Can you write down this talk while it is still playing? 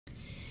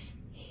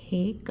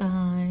Hey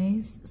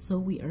guys, so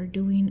we are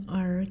doing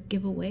our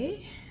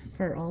giveaway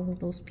for all of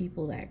those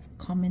people that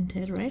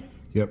commented, right?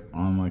 Yep,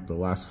 on like the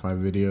last 5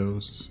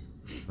 videos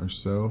or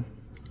so.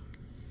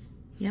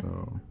 Yep.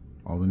 So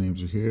all the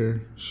names are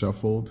here,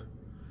 shuffled.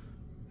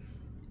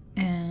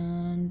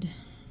 And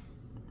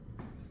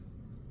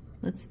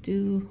let's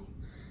do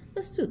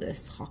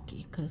this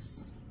hockey,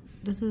 because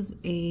this is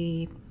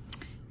a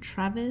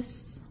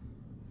Travis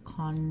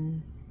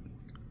Conzini.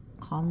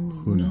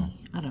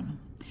 I don't know.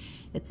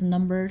 It's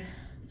numbered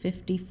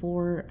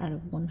 54 out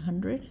of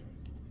 100.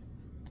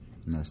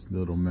 Nice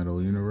little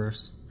metal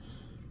universe.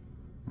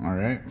 All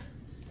right.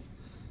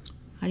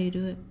 How do you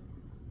do it?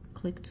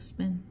 Click to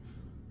spin.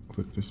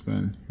 Click to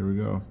spin. Here we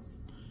go.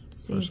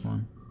 See. First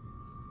one.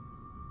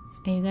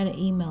 And you gotta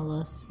email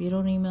us. If you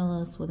don't email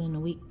us within a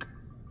week,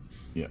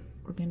 Yep.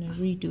 we're gonna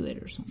redo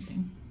it or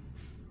something.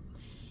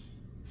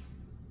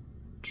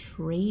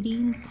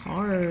 Trading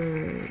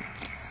cards.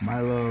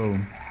 Milo.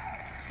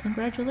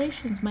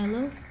 Congratulations,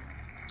 Milo.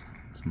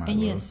 It's Milo.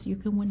 And yes, you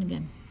can win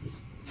again.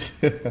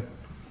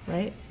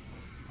 Right?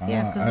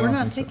 Yeah, because I we're don't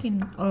not think so.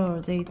 taking.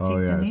 Oh, they take Oh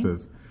the yeah, name. it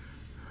says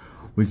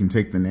we can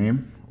take the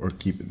name or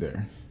keep it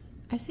there.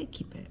 I say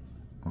keep it.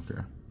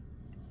 Okay.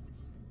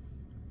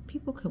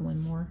 People can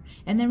win more.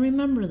 And then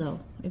remember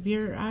though, if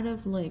you're out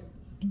of like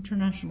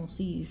international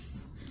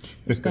seas,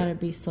 there's gotta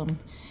be some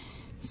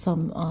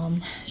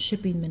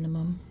shipping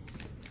minimum.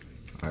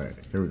 All right,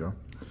 here we go.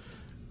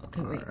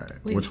 Okay, All wait. right.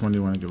 Wait. Which one do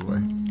you want to give away?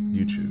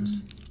 You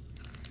choose.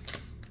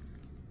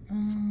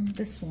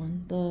 This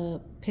one.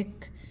 The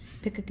pick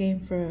a game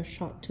for a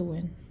shot to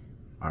win.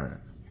 All right.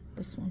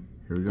 This one.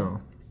 Here we go.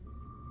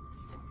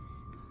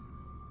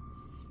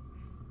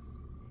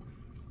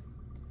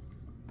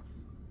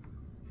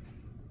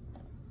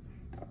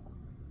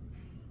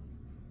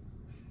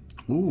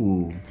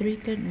 Ooh. 3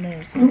 good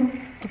nerves.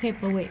 Okay,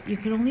 but wait, you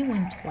can only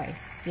win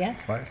twice, yeah?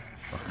 Twice?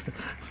 Okay.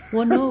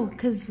 Well, no,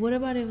 because what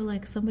about if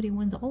like somebody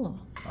wins all of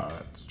them? Oh,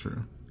 that's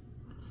true.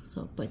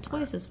 So, but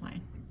twice is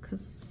fine,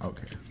 because...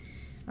 Okay.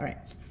 All right.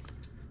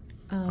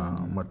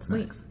 What's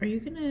Wait, next? are you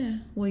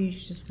gonna... Well, you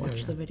should just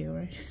watch the video,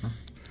 right? Huh?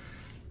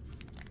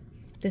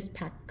 This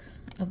pack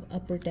of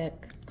Upper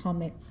Deck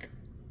comic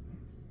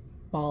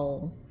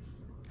ball.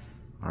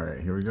 All right,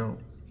 here we go.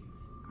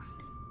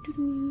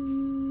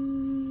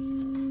 Doo-doo.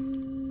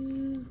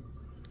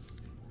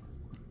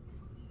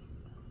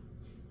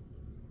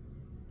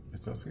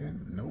 It's us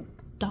again? Nope.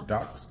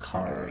 Docs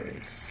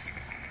cards.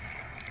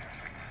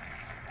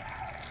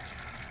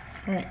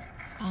 All right.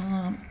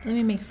 Let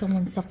me make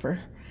someone suffer.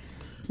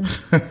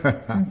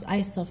 Since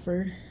I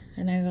suffered,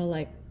 and I got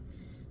like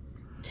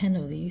 10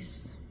 of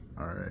these.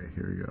 All right,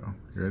 here we go.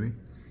 You ready?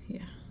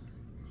 Yeah.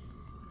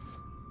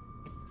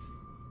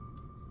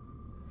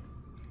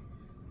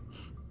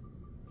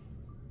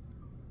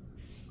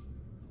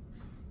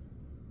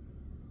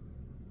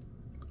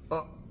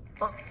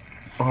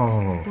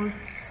 Oh.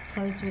 Sports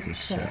cards with It's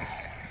a chef. chef.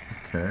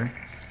 Okay.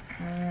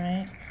 All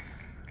right.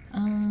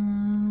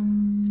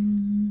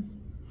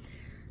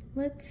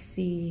 Let's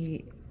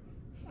see.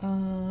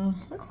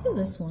 Let's do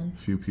this one.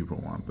 Few people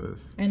want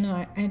this. I know.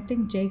 I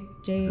think K,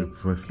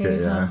 JK.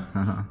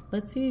 yeah.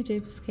 Let's see,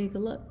 JK.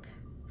 Good luck.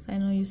 'Cause I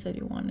know you said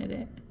you wanted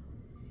it.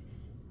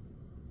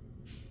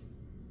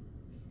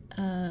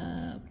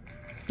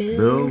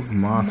 Bill's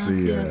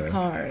Mafia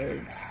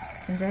cards.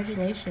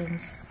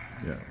 Congratulations.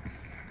 Yeah.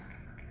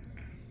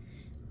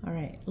 All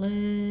right,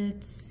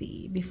 let's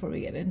see. Before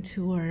we get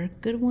into our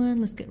good one,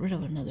 let's get rid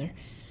of another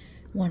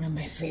one of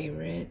my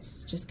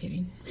favorites. Just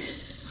kidding.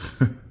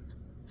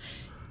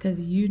 Because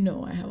you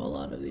know I have a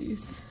lot of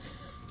these.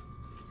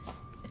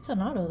 It's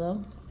an auto,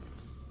 though.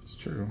 It's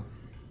true.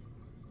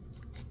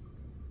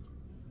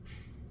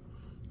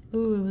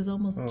 Ooh, it was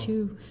almost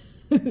Chew.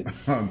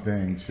 Oh,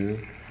 dang, true.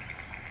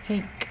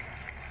 Hank.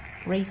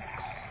 Race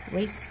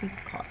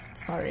car.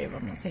 Sorry if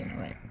I'm not saying it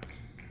right.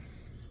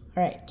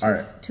 All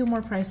right. Two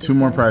more prizes. Two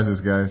more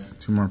prizes, guys.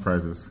 2 more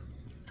prizes.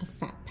 A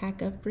fat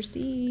pack of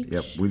Prestige.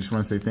 Yep. We just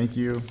want to say thank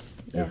you.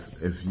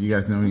 Yes. If you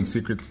guys know any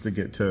secrets to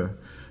get to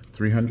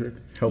 300,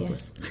 help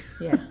us.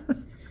 Yeah.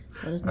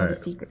 Let us know All the right.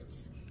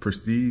 secrets.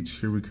 Prestige,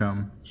 here we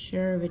come.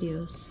 Share our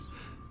videos.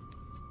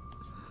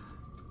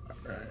 All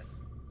right.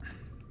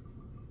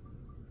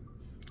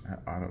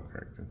 That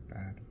autocorrect is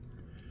bad.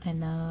 I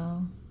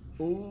know.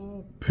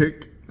 Ooh,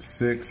 pick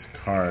 6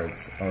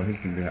 cards. Oh, he's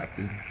gonna be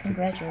happy.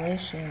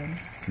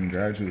 Congratulations.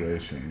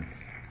 Congratulations.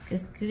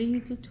 Didn't you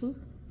do 2?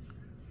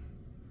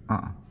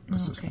 That's Oh,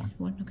 just okay.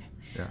 one. Okay.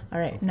 Yeah. All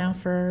right. so Now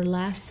for our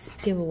last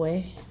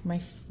giveaway,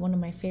 one of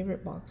my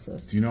favorite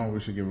boxes. Do you know what we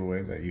should give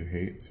away that you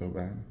hate so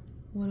bad?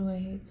 What do I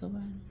hate so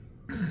bad?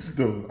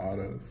 Those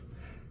autos.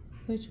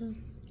 Which ones?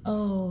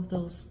 Oh,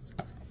 those.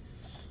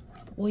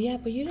 Well, yeah,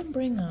 but you didn't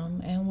bring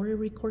them, and we're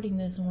recording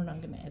this, and we're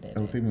not gonna edit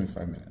It'll it. take me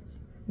 5 minutes.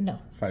 No.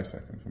 5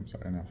 seconds. I'm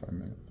sorry, not 5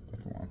 minutes.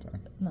 That's a long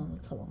time. No,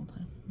 that's a long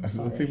time. I'm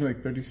It'll sorry. take me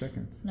like 30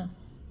 seconds. No.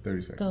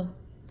 30 seconds.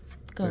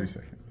 Go. 30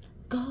 seconds.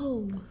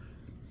 Go.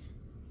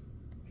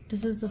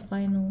 This is the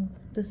final.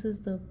 This is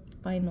the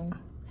final.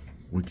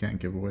 We can't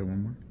give away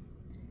one more?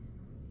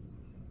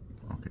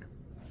 Okay.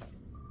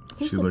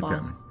 Who's She the looked boss?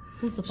 at me.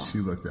 Who's the boss? She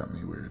looked at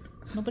me weird.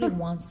 Nobody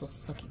wants those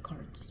sucky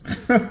cards.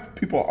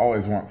 People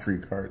always want free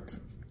cards.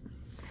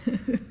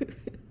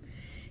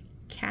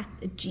 Cat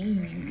G,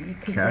 Cat G.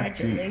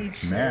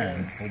 congratulations.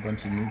 Man, whole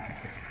bunch of new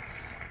people.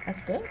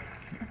 That's good.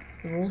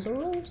 The rules are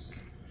rules.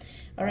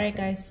 All right,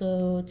 guys.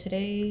 So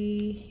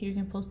today, you're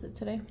going to post it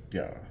today?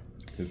 Yeah.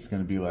 It's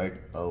going to be like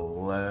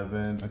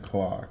 11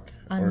 o'clock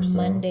or On so.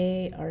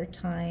 Monday, our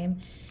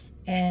time.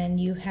 And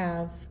you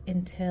have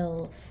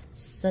until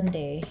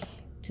Sunday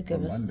to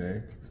give us...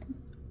 Monday.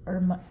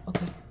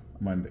 Okay.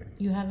 Monday.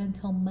 You have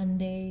until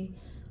Monday,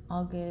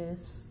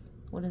 August...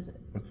 What is it?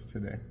 What's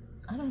today?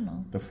 I don't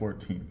know. The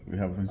 14th. We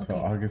have until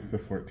Okay. August the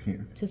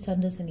 14th. To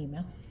send us an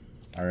email.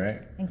 All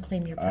right. And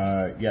claim your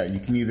prize. Yeah, you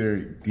can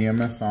either DM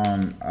us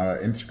on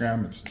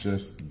Instagram. It's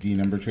just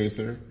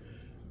DNumberChaser.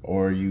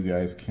 Or you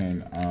guys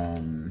can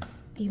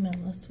Email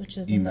us, which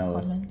is email in the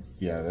us. comments.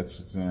 Yeah, that's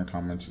just in our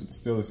comments. It's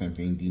still the same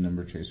thing,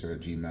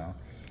 DNumberChaser@gmail.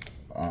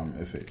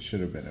 If it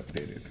should have been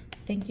updated.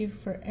 Thank you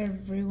for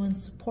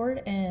everyone's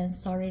support, and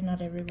sorry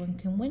not everyone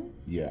can win.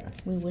 Yeah.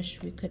 We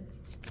wish we could.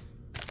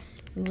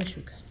 We wish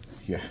we could.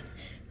 Yeah.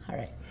 All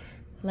right.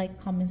 Like,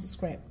 comment,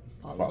 subscribe,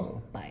 follow.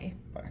 Follow. Bye.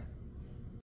 Bye.